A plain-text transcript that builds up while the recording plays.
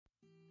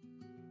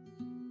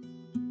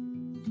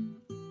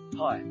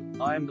Hi,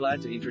 I am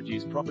glad to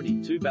introduce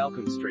property 2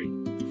 Balcombe Street,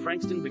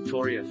 Frankston,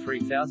 Victoria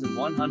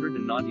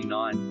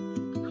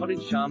 3199.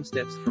 Cottage charm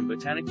steps from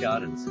Botanic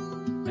Gardens.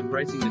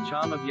 Embracing the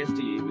charm of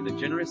yesteryear with a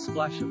generous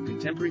splash of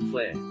contemporary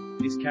flair,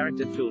 this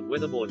character-filled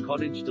weatherboard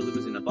cottage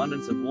delivers an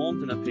abundance of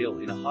warmth and appeal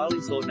in a highly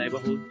sought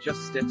neighborhood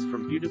just steps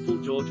from beautiful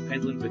George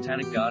Pentland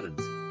Botanic Gardens.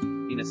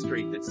 In a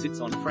street that sits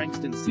on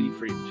Frankston's city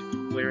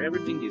fringe, where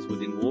everything is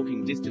within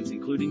walking distance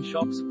including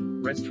shops,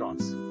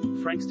 restaurants,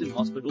 Frankston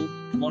Hospital,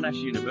 Monash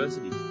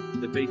University,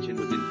 the beach and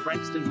within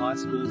Frankston High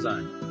School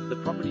zone. The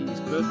property is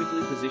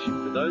perfectly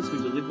positioned for those who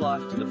to live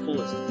life to the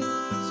fullest.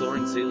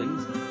 Soaring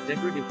ceilings,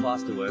 decorative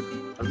plasterwork,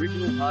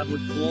 original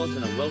hardwood floors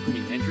and a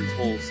welcoming entrance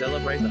hall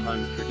celebrate the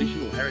home's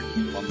traditional heritage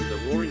along with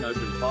a roaring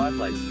open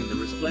fireplace in the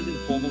resplendent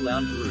formal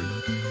lounge room.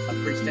 A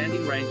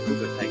freestanding range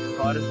cooker takes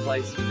pride of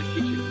place in the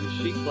kitchen with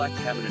chic black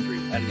cabinetry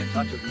adding a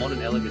touch of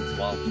modern elegance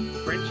while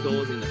French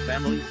doors in the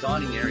family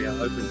dining area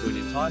open to an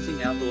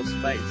enticing outdoor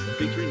space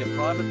featuring a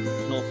private,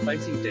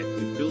 north-facing deck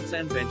with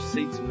built-in bench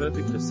seats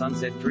perfect for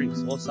sunset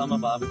drinks or summer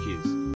barbecues.